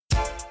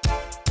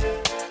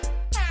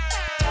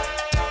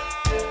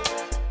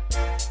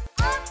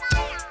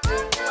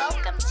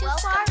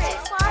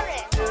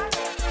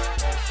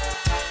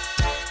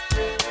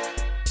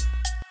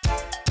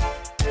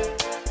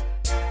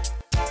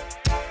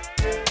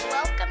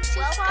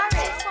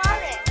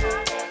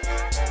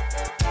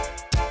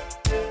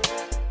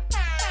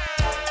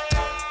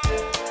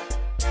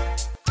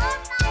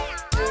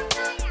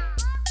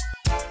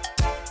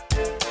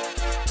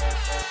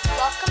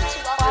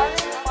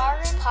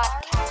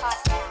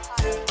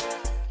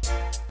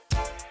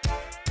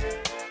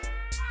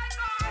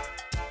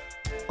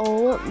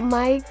Oh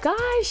my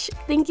gosh.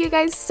 Thank you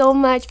guys so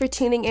much for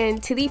tuning in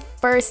to the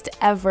first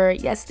ever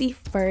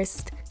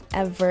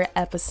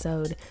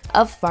episode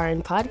of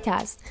Foreign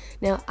Podcast.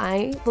 Now,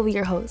 I will be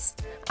your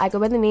host. I go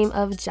by the name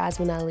of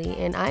Jasmine Ali,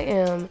 and I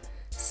am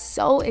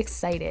so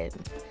excited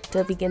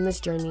to begin this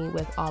journey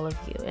with all of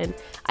you. And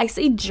I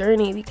say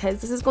journey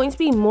because this is going to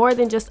be more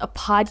than just a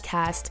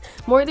podcast,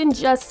 more than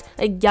just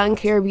a young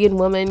Caribbean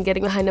woman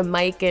getting behind a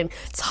mic and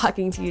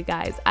talking to you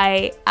guys.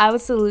 I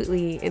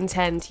absolutely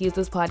intend to use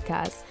this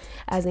podcast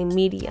as a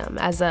medium,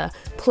 as a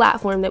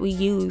platform that we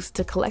use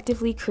to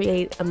collectively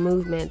create a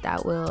movement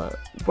that will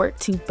work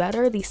to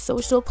better the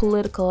social,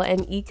 political,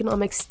 and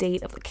economic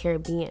state of the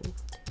Caribbean.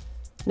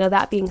 Now,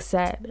 that being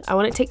said, I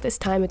want to take this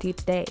time with you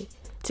today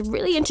to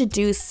really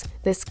introduce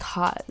this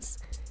cause.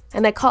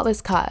 And I call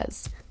this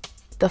cause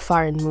the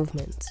Foreign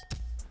Movement.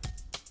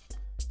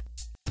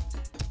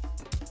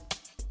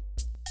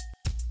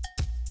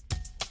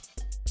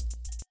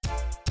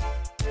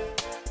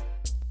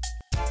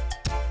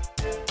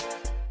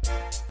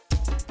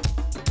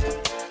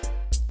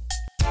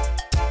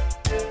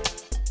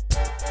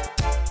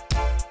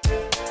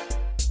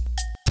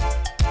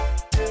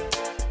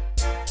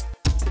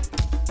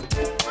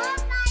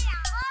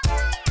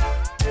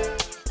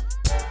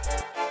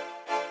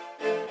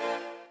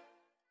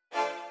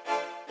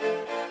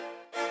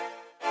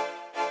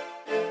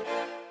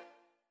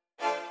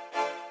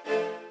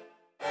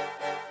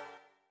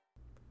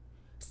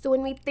 So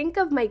when we think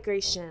of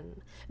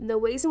migration and the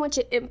ways in which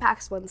it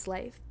impacts one's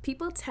life,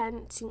 people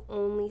tend to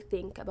only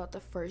think about the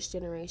first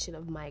generation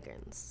of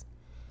migrants.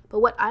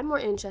 But what I'm more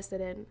interested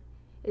in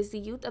is the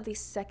youth of the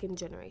second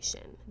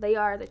generation. They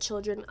are the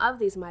children of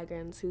these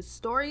migrants whose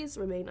stories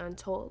remain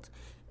untold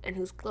and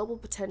whose global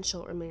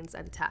potential remains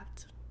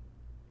untapped.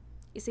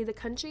 You see, the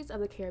countries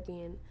of the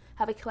Caribbean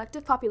have a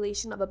collective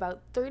population of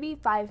about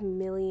 35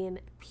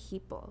 million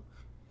people.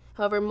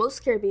 However,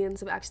 most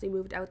Caribbeans have actually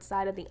moved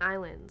outside of the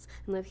islands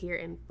and live here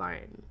in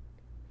Foreign.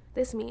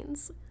 This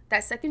means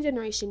that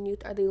second-generation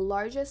youth are the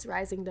largest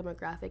rising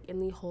demographic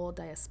in the whole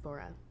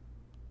diaspora.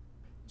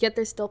 Yet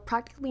they're still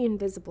practically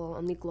invisible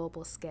on the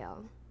global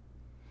scale.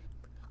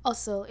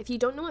 Also, if you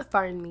don't know what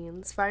Foreign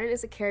means, Foreign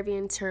is a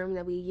Caribbean term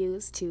that we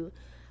use to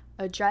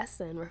address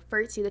and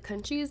refer to the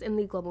countries in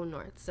the global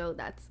north. So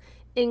that's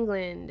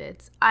England,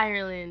 it's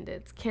Ireland,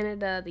 it's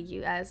Canada, the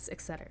US,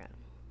 etc.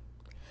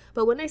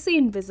 But when I say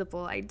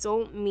invisible, I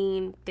don't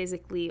mean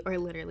physically or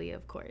literally,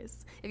 of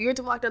course. If you were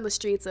to walk down the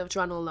streets of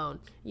Toronto alone,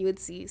 you would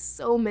see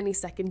so many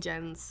second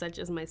gens, such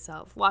as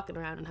myself, walking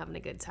around and having a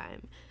good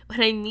time.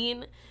 What I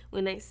mean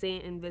when I say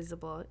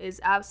invisible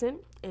is absent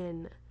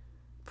in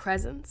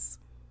presence,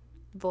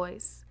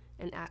 voice,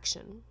 and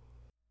action.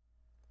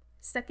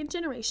 Second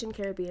generation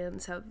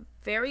Caribbeans have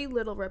very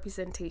little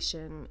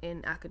representation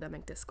in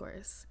academic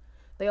discourse.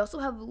 They also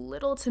have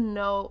little to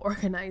no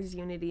organized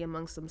unity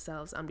amongst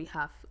themselves on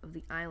behalf of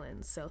the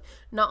islands. So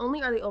not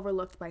only are they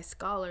overlooked by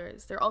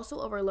scholars, they're also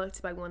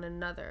overlooked by one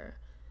another.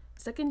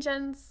 Second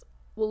gens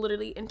will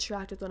literally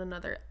interact with one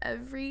another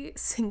every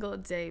single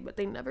day, but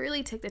they never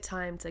really take the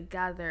time to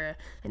gather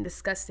and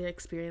discuss their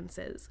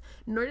experiences,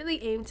 nor do they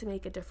aim to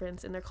make a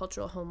difference in their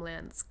cultural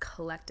homelands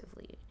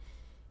collectively.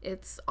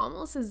 It's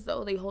almost as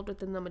though they hold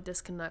within them a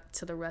disconnect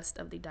to the rest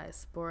of the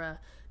diaspora.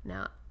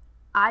 Now,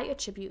 I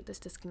attribute this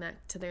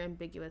disconnect to their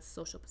ambiguous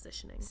social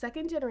positioning.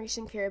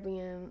 Second-generation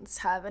Caribbeans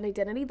have an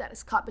identity that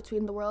is caught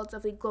between the worlds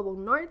of the global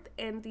north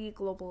and the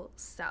global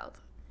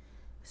south.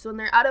 So when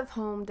they're out of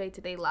home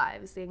day-to-day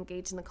lives, they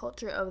engage in the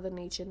culture of the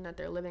nation that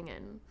they're living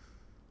in.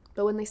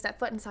 But when they step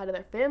foot inside of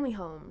their family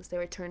homes, they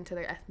return to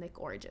their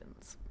ethnic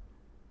origins.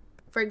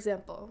 For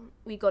example,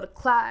 we go to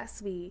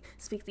class, we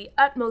speak the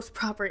utmost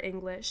proper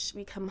English,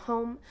 we come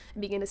home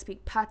and begin to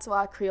speak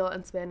Patois, Creole,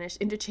 and Spanish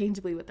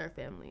interchangeably with our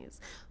families.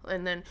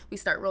 And then we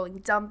start rolling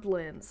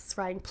dumplings,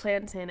 frying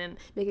plantain, and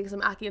making some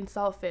ackee and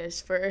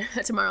saltfish for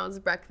tomorrow's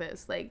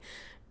breakfast. Like,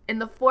 in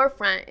the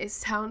forefront, it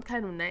sounds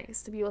kind of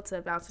nice to be able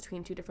to bounce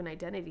between two different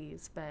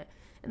identities, but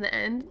in the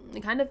end,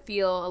 we kind of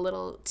feel a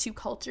little too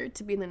cultured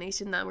to be in the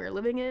nation that we're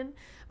living in,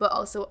 but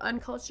also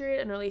uncultured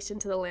in relation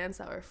to the lands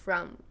that we're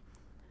from.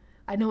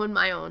 I know in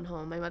my own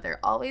home, my mother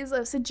always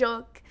loves to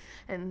joke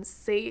and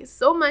say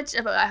so much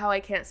about how I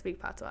can't speak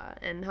Patois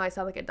and how I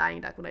sound like a dying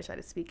duck when I try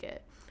to speak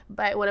it.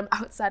 But when I'm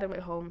outside of my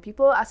home,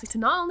 people ask me to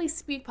not only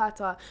speak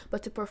Patois,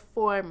 but to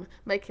perform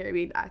my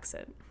Caribbean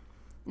accent.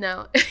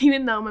 Now,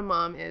 even though my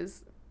mom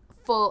is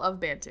full of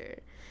banter,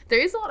 there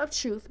is a lot of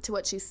truth to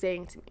what she's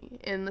saying to me,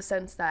 in the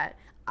sense that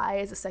I,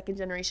 as a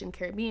second-generation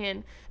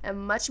Caribbean,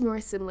 am much more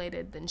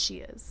assimilated than she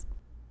is.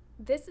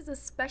 This is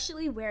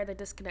especially where the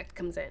disconnect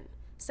comes in.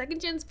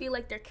 Second gens feel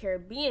like they're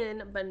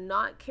Caribbean, but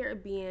not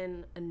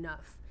Caribbean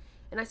enough.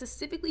 And I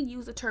specifically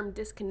use the term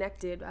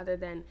disconnected rather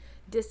than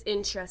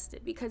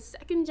disinterested because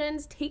second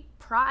gens take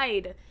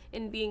pride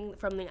in being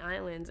from the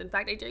islands. In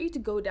fact, I dare you to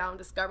go down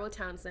to Scarborough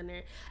Town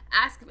Center,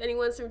 ask if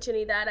anyone's from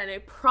Trinidad, and I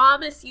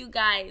promise you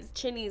guys,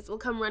 Chinese will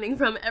come running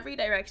from every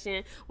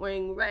direction,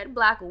 wearing red,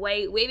 black,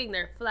 white, waving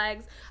their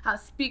flags, have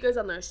speakers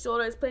on their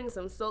shoulders, playing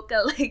some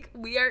soca. Like,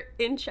 we are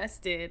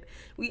interested.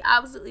 We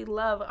absolutely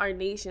love our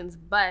nations,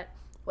 but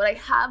what I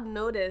have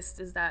noticed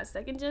is that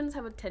second gens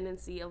have a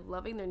tendency of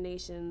loving their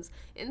nations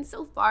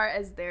insofar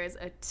as there's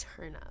a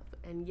turn up.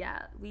 And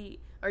yeah,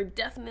 we are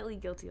definitely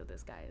guilty of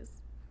this, guys.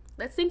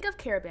 Let's think of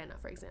Caribana,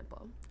 for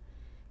example.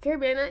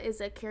 Caribana is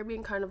a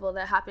Caribbean carnival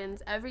that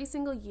happens every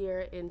single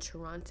year in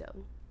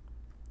Toronto.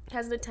 It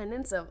has an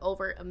attendance of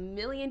over 1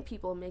 million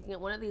people, making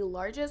it one of the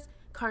largest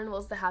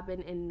carnivals to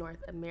happen in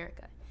North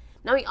America.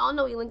 Now, we all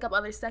know we link up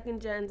other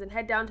second gens and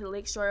head down to the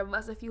lakeshore,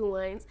 bust a few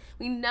lines.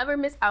 We never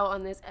miss out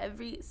on this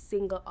every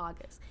single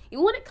August,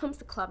 even when it comes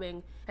to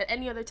clubbing at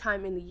any other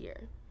time in the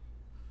year.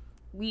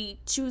 We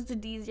choose the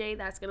DJ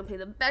that's going to play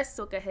the best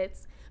soca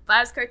hits.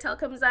 Vibes Cartel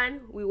comes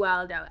on, we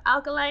wild out.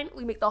 Alkaline,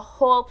 we make the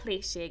whole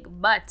place shake.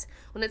 But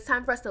when it's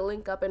time for us to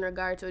link up in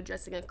regard to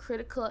addressing a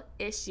critical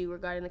issue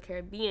regarding the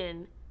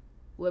Caribbean,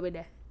 we'll be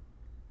there.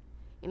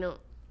 You know,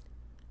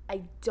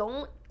 I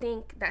don't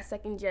think that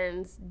second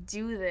gens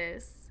do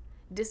this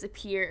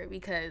disappear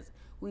because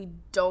we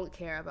don't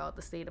care about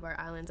the state of our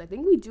islands. I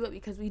think we do it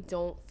because we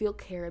don't feel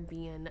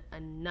Caribbean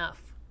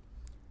enough.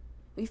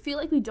 We feel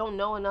like we don't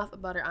know enough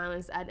about our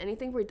islands to add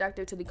anything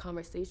productive to the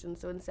conversation,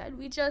 so instead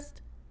we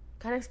just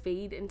kind of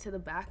fade into the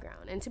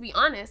background. And to be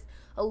honest,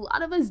 a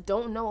lot of us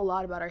don't know a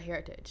lot about our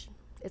heritage.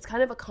 It's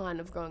kind of a con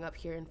of growing up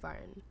here in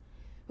foreign.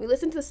 We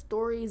listen to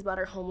stories about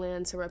our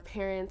homelands from our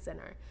parents and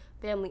our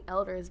family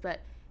elders,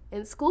 but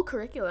in school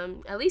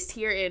curriculum, at least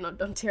here in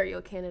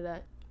Ontario,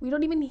 Canada, we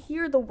don't even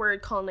hear the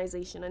word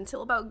colonization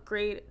until about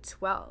grade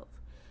 12.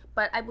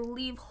 But I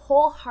believe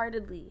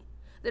wholeheartedly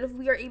that if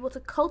we are able to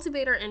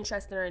cultivate our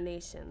interest in our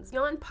nations,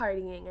 beyond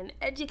partying, and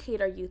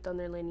educate our youth on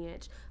their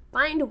lineage,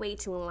 find a way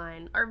to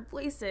align, our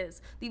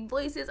voices, the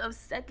voices of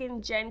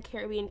second-gen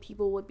Caribbean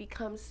people would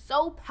become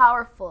so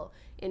powerful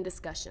in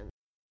discussion.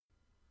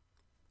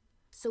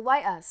 So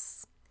why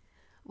us?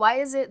 Why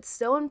is it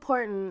so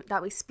important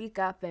that we speak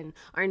up and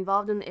are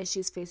involved in the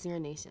issues facing our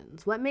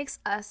nations? What makes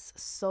us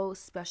so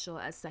special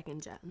as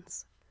second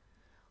gens?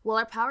 Well,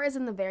 our power is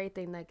in the very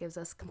thing that gives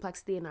us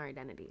complexity in our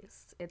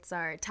identities. It's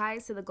our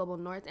ties to the global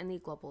north and the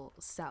global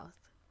south.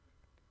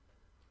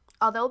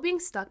 Although being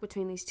stuck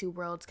between these two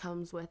worlds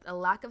comes with a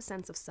lack of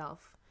sense of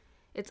self,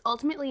 it's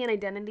ultimately an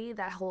identity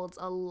that holds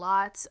a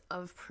lot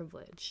of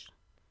privilege.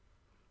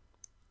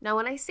 Now,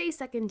 when I say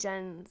second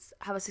gens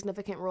have a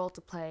significant role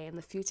to play in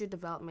the future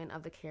development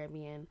of the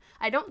Caribbean,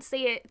 I don't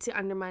say it to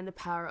undermine the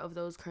power of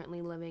those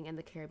currently living in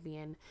the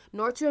Caribbean,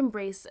 nor to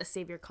embrace a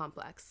savior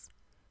complex.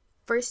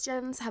 First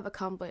gens have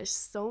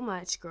accomplished so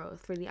much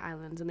growth for the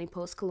islands in the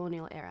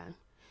post-colonial era,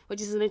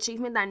 which is an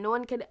achievement that no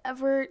one could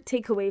ever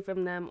take away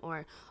from them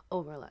or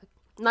overlook.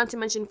 Not to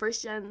mention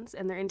first gens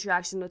and their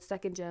interaction with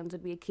second gens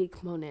would be a key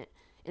component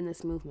in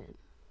this movement.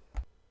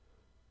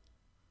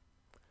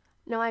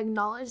 Now, I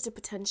acknowledge the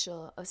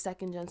potential of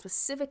second gen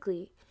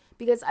specifically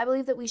because I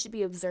believe that we should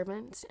be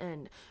observant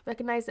and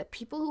recognize that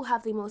people who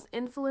have the most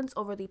influence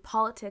over the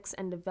politics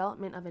and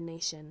development of a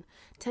nation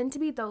tend to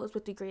be those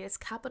with the greatest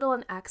capital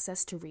and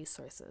access to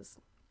resources.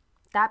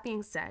 That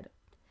being said,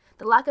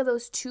 the lack of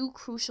those two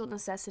crucial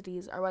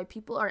necessities are why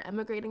people are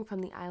emigrating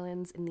from the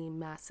islands in the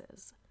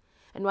masses,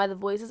 and why the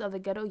voices of the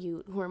ghetto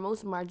youth who are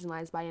most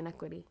marginalized by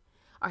inequity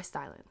are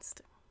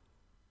silenced.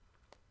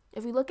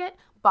 If we look at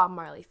Bob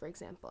Marley, for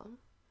example,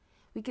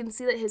 we can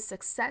see that his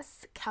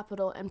success,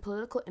 capital, and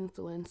political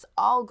influence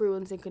all grew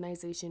in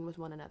synchronization with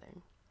one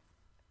another.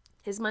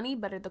 His money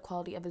bettered the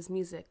quality of his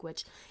music,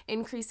 which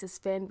increased his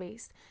fan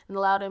base and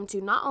allowed him to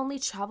not only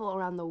travel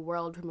around the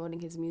world promoting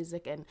his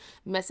music and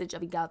message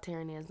of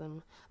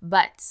egalitarianism,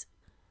 but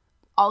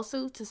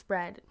also to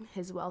spread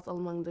his wealth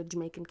among the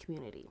Jamaican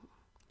community.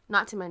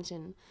 Not to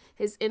mention,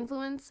 his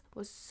influence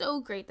was so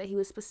great that he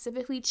was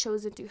specifically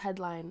chosen to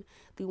headline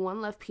the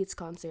One Love Peace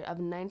concert of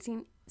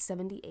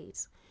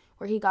 1978,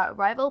 where he got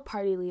rival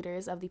party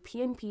leaders of the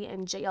PNP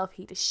and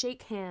JLP to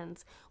shake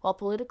hands while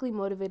politically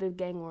motivated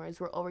gang wars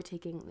were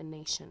overtaking the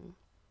nation.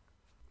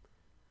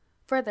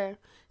 Further,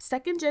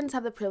 second gens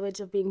have the privilege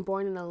of being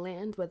born in a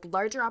land with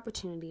larger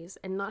opportunities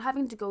and not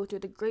having to go through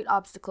the great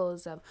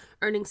obstacles of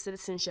earning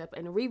citizenship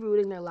and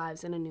rerouting their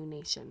lives in a new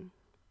nation.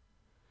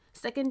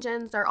 Second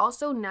gens are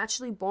also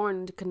naturally born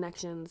into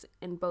connections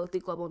in both the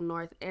global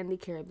north and the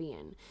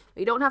Caribbean.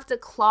 We don't have to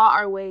claw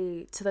our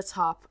way to the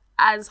top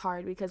as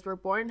hard because we're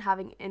born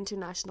having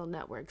international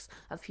networks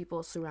of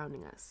people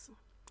surrounding us.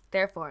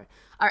 Therefore,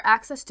 our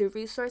access to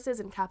resources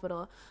and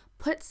capital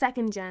put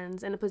second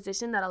gens in a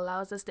position that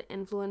allows us to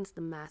influence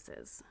the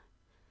masses.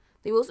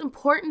 The most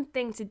important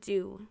thing to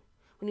do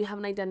when you have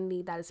an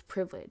identity that is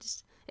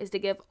privileged is to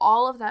give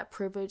all of that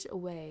privilege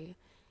away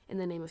in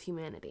the name of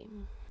humanity.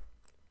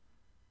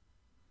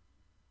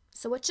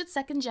 So what should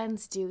second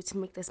gens do to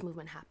make this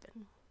movement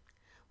happen?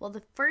 Well,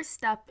 the first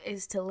step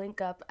is to link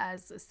up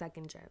as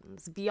second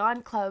gens,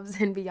 beyond clubs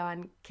and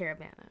beyond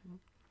Caravana.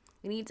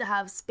 We need to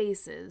have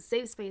spaces,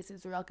 safe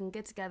spaces where all can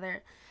get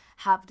together,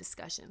 have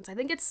discussions. I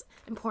think it's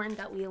important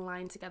that we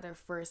align together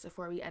first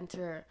before we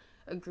enter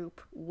a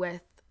group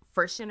with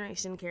first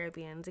generation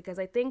Caribbeans, because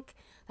I think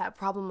that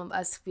problem of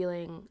us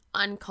feeling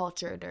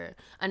uncultured or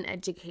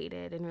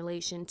uneducated in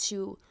relation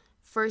to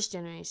first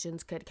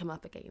generations could come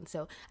up again.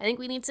 So I think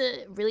we need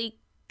to really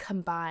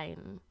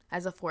combine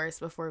as a force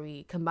before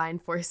we combine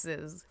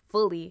forces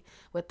fully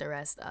with the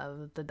rest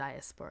of the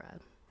diaspora.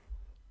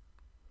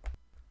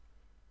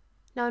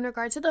 Now, in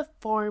regard to the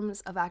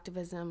forms of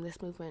activism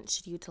this movement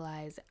should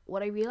utilize,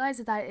 what I realize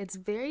is that it's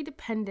very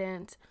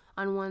dependent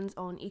on one's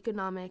own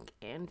economic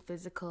and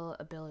physical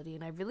ability.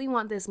 And I really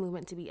want this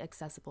movement to be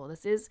accessible.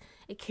 This is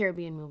a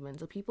Caribbean movement,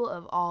 so people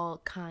of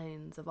all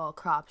kinds, of all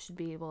crops, should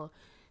be able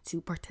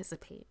to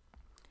participate.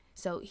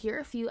 So here are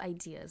a few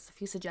ideas, a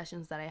few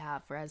suggestions that I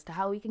have for as to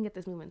how we can get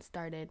this movement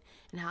started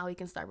and how we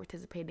can start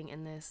participating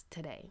in this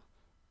today,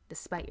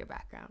 despite your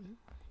background.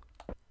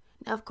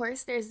 Now, of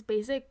course, there's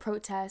basic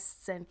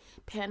protests and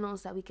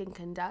panels that we can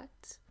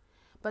conduct,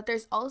 but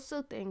there's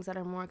also things that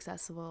are more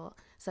accessible,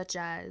 such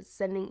as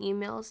sending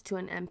emails to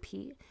an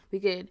MP. We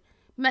could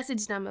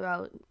message them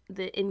about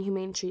the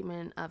inhumane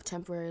treatment of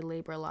temporary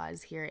labor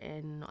laws here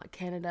in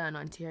Canada and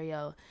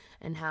Ontario,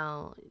 and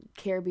how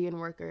Caribbean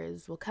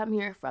workers will come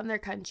here from their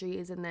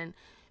countries and then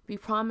be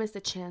promised a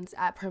chance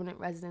at permanent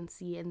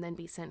residency and then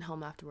be sent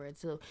home afterwards.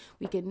 So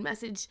we could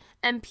message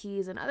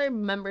MPs and other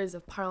members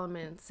of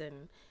parliaments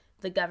and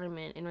the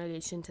government in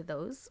relation to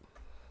those.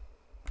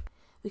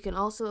 We can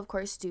also, of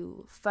course,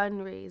 do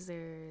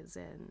fundraisers,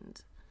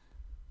 and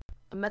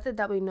a method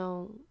that we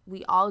know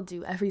we all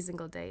do every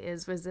single day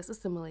is resist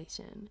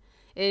assimilation.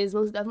 It is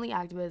most definitely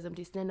activism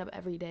to stand up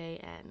every day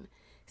and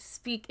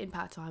speak in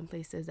Patois in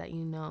places that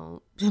you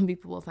know some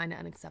people will find it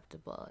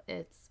unacceptable.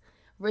 It's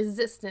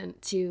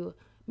resistant to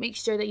make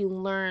sure that you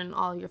learn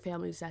all your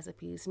family's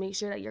recipes, make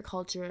sure that your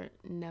culture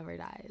never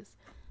dies,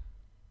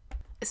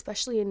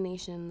 especially in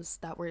nations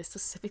that were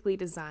specifically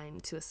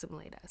designed to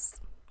assimilate us.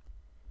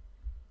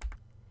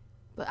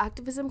 But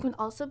activism can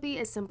also be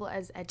as simple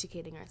as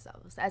educating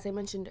ourselves. As I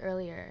mentioned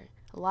earlier,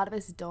 a lot of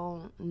us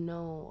don't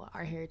know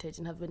our heritage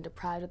and have been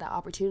deprived of that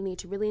opportunity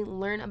to really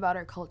learn about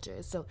our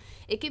culture. So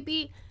it could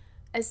be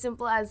as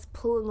simple as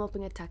pulling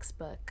open a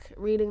textbook,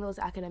 reading those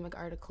academic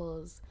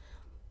articles,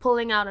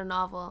 pulling out a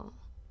novel,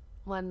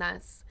 one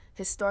that's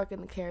historic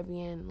in the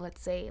Caribbean,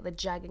 let's say The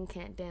Dragon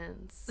Can't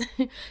Dance,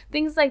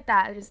 things like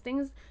that. Just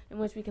things in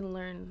which we can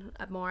learn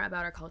more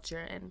about our culture.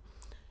 And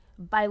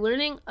by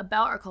learning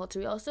about our culture,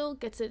 we also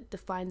get to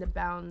define the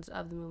bounds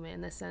of the movement,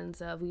 in the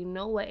sense of we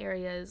know what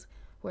areas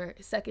where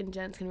second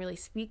gens can really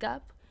speak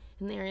up,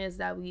 and the areas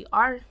that we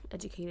are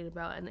educated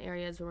about, and the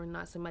areas where we're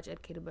not so much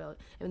educated about.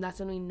 And that's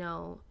when we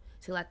know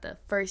to let the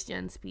first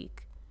gen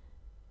speak.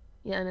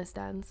 You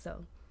understand?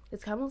 So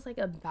it's kind of almost like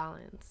a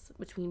balance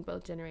between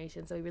both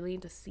generations. So we really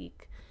need to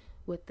seek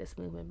with this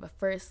movement. But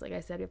first, like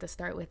I said, we have to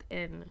start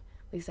within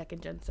the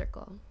second gen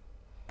circle.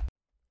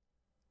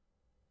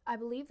 I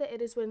believe that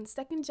it is when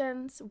second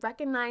gens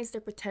recognize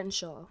their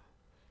potential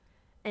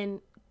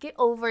and get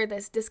over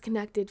this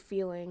disconnected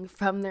feeling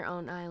from their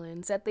own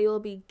islands that they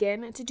will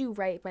begin to do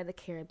right by the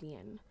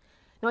Caribbean.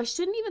 Now, I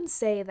shouldn't even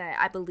say that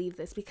I believe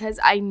this, because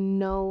I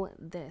know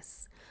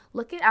this.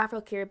 Look at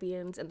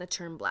Afro-Caribbeans and the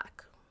term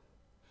Black.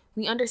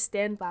 We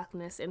understand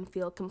Blackness and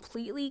feel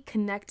completely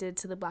connected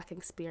to the Black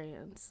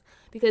experience,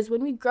 because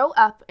when we grow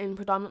up in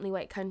predominantly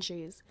white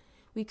countries,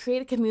 we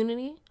create a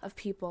community of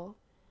people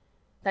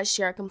that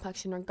share a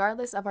complexion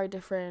regardless of our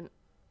different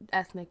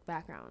ethnic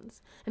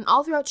backgrounds. And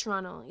all throughout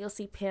Toronto, you'll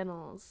see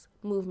panels,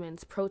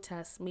 movements,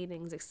 protests,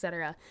 meetings,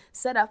 etc.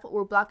 set up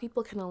where Black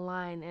people can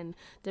align and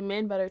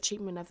demand better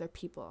treatment of their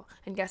people.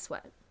 And guess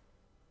what?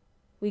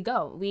 We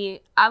go.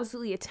 We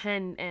absolutely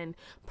attend and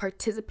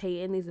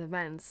participate in these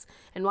events.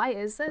 And why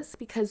is this?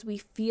 Because we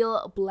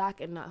feel Black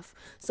enough.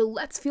 So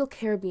let's feel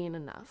Caribbean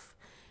enough.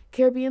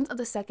 Caribbeans of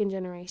the second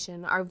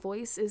generation, our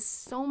voice is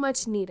so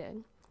much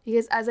needed.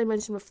 Because as I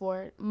mentioned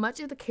before, much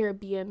of the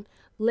Caribbean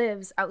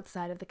lives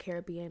outside of the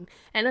Caribbean,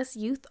 and us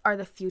youth are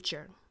the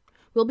future.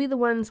 We'll be the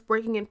ones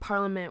working in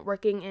parliament,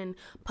 working in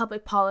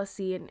public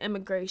policy and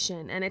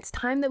immigration, and it's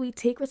time that we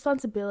take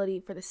responsibility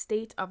for the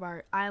state of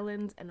our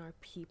islands and our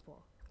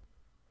people.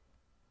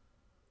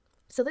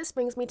 So this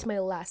brings me to my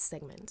last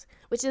segment,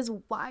 which is,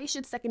 why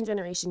should second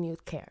generation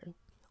youth care?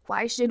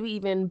 Why should we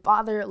even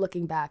bother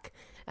looking back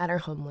at our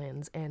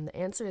homelands? And the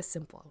answer is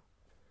simple.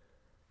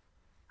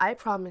 I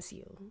promise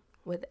you,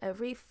 with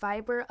every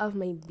fiber of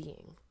my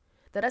being,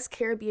 that us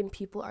Caribbean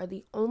people are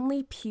the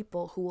only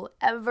people who will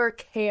ever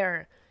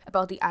care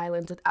about the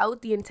islands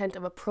without the intent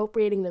of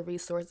appropriating the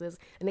resources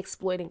and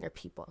exploiting their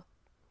people.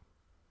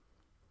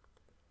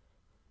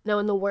 Now,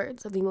 in the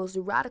words of the most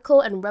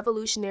radical and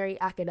revolutionary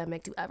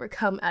academic to ever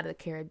come out of the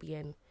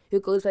Caribbean, who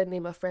goes by the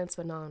name of Frantz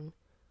Fanon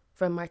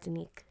from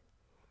Martinique,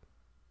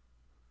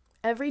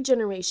 every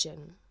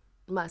generation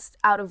must,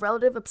 out of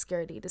relative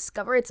obscurity,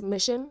 discover its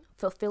mission,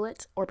 fulfill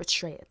it, or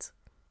betray it.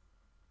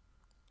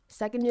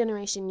 second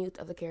generation youth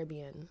of the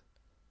Caribbean.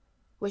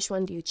 Which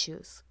one do you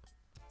choose?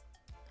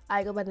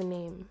 I go by the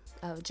name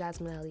of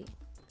Jasmine Ali,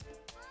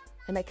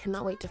 and I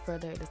cannot wait to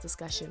further this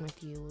discussion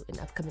with you in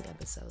upcoming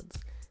episodes.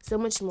 So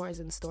much more is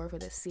in store for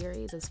this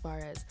series as far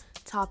as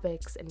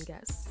topics and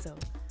guests. So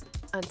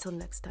until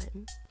next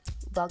time,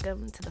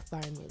 welcome to the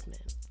FAR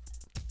Movement.